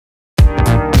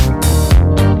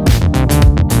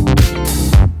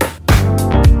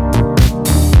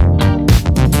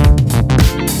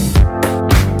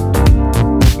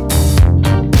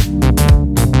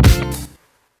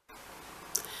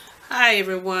Hi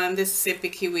everyone, this is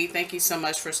Seche Vite. Thank you so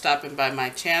much for stopping by my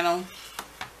channel.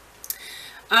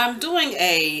 I'm doing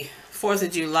a 4th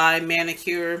of July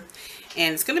manicure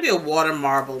and it's going to be a water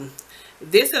marble.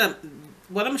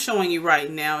 What I'm showing you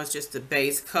right now is just the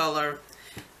base color,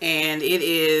 and it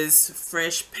is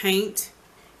fresh paint,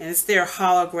 and it's their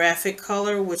holographic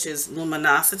color, which is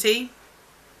luminosity.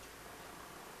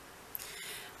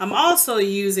 I'm also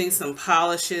using some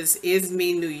polishes,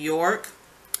 IzMe New York.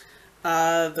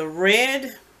 The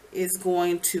red is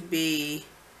going to be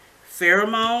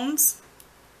Pheromones.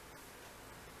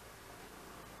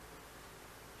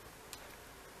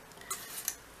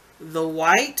 The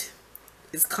white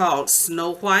is called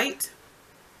Snow White.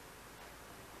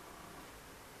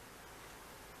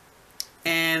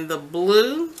 And the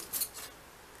blue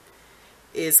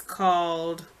is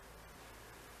called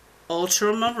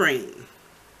Ultramarine.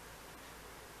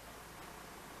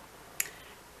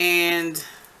 And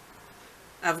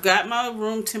I've got my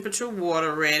room temperature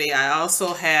water ready. I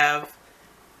also have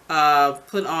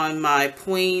put on my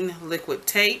Queen liquid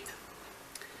tape.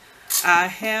 I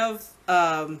have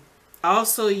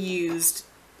also used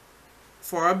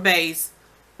for a base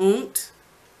Unt,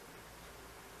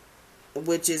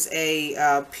 which is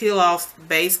a peel off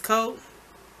base coat.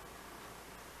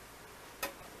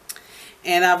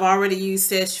 And I've already used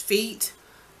Seche Vite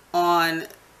on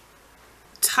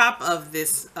top of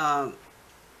this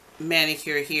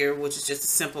manicure here, which is just a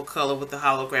simple color with the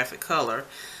holographic color.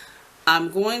 I'm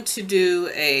going to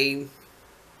do a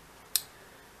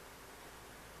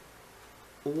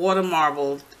water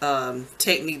marble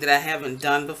technique that I haven't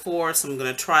done before, so I'm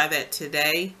going to try that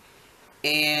today.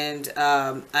 And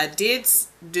I did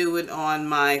do it on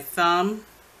my thumb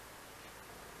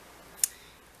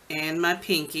and my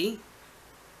pinky.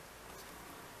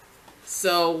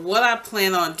 So what I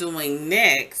plan on doing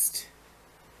next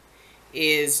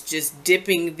is just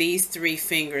dipping these 3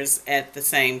 fingers at the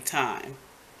same time.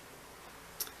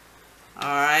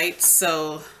 Alright,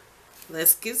 so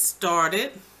let's get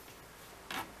started.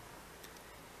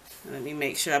 Let me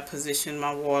make sure I position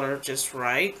my water just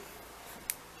right.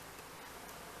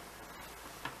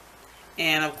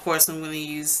 And of course I'm going to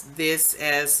use this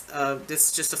as this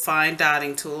is just a fine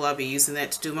dotting tool. I'll be using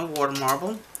that to do my water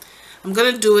marble. I'm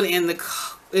going to do it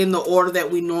in the order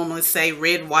that we normally say,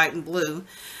 red, white, and blue.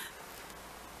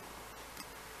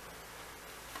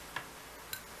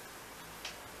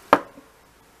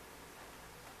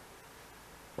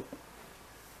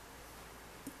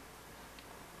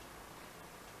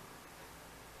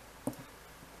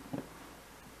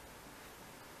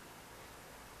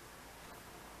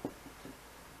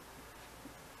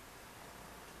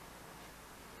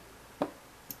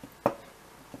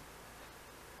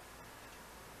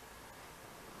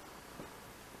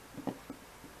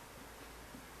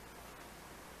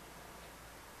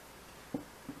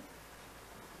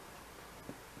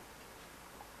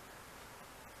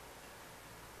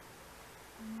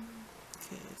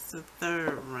 Okay, it's the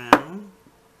 3rd round.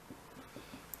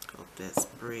 Hope that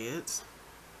spreads.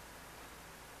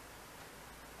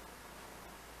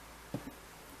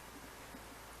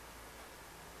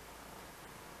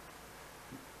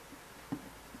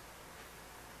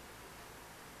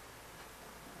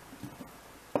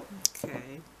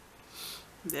 Okay,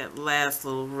 that last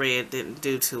little red didn't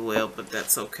do too well, but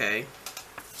that's okay.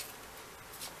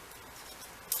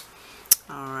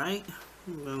 Alright,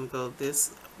 I'm going to go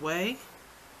this way,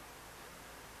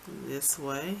 and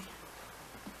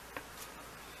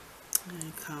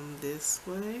come this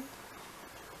way.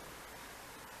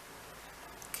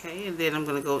 Okay, and then I'm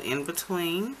going to go in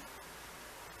between.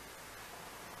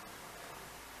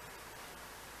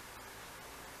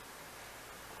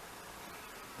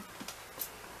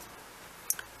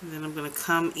 And then I'm going to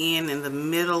come in the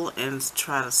middle and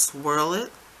try to swirl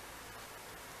it.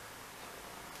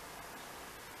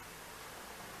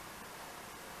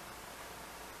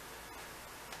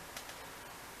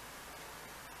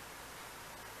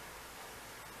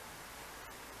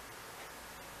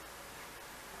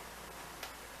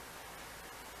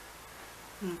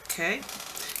 Okay,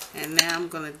 and now I'm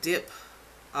going to dip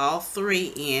all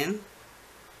 3 in.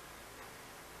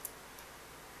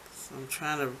 So I'm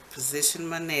trying to position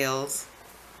my nails.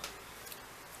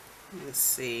 Let's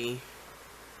see.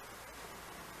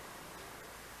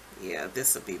 Yeah,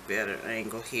 this will be better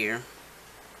angle here.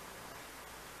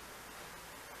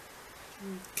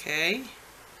 Okay,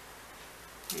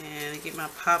 and get my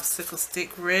popsicle stick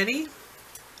ready.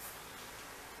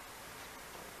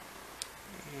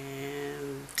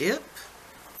 And dip.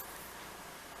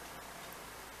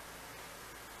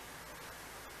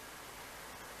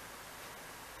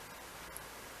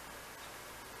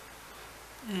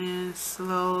 And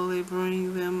slowly slowly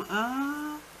bring them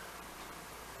up.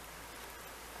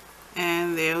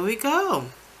 And there we go.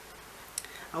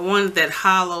 I wanted that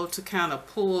hollow to kind of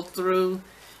pull through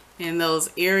in those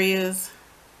areas.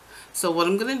 So what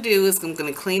I'm going to do is I'm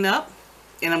going to clean up,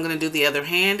 and I'm going to do the other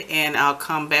hand, and I'll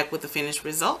come back with the finished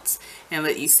results and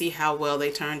let you see how well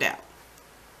they turned out.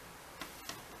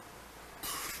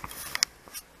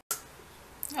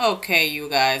 Okay, you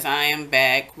guys, I am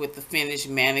back with the finished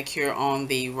manicure on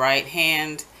the right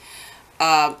hand.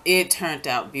 It turned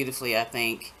out beautifully, I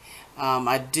think.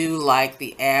 I do like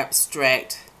the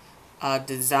abstract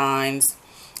designs.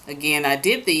 Again, I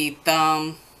did the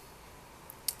thumb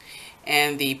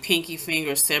and the pinky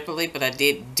finger separately, but I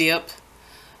did dip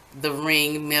the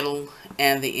ring, middle,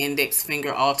 and the index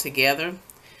finger all together,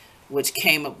 which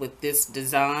came up with this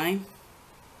design.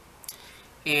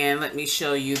 And let me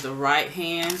show you the right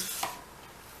hand.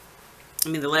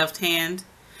 The left hand.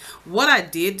 What I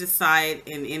did decide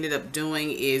and ended up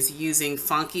doing is using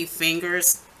funky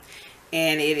fingers,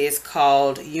 and it is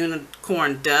called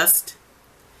Unicorn Dust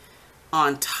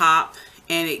on top,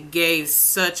 and it gave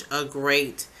such a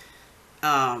great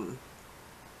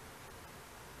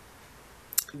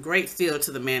great feel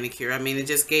to the manicure. It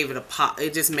just gave it a pop.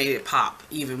 It just made it pop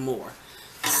even more.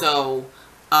 So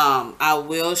I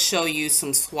will show you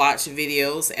some swatch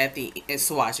videos at the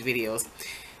swatch videos.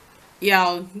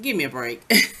 Y'all, give me a break.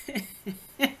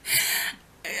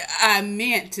 I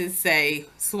meant to say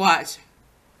swatch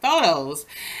photos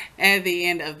at the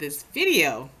end of this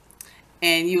video,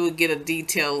 and you will get a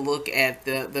detailed look at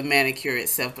the manicure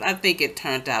itself. But I think it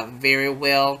turned out very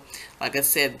well. Like I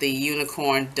said, the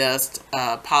Unicorn Dust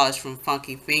polish from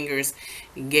Funky Fingers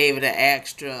gave it an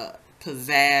extra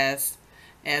pizzazz,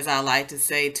 as I like to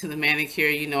say, to the manicure.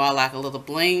 You know, I like a little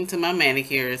bling to my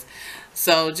manicures.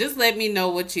 So just let me know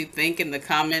what you think in the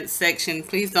comments section.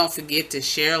 Please don't forget to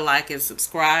share, like, and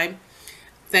subscribe.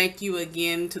 Thank you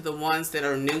again to the ones that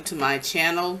are new to my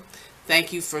channel.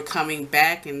 Thank you for coming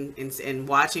back and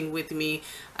watching with me.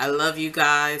 I love you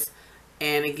guys.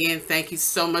 And again, thank you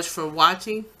so much for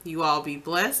watching. You all be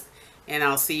blessed. And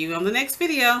I'll see you on the next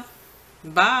video.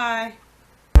 Bye.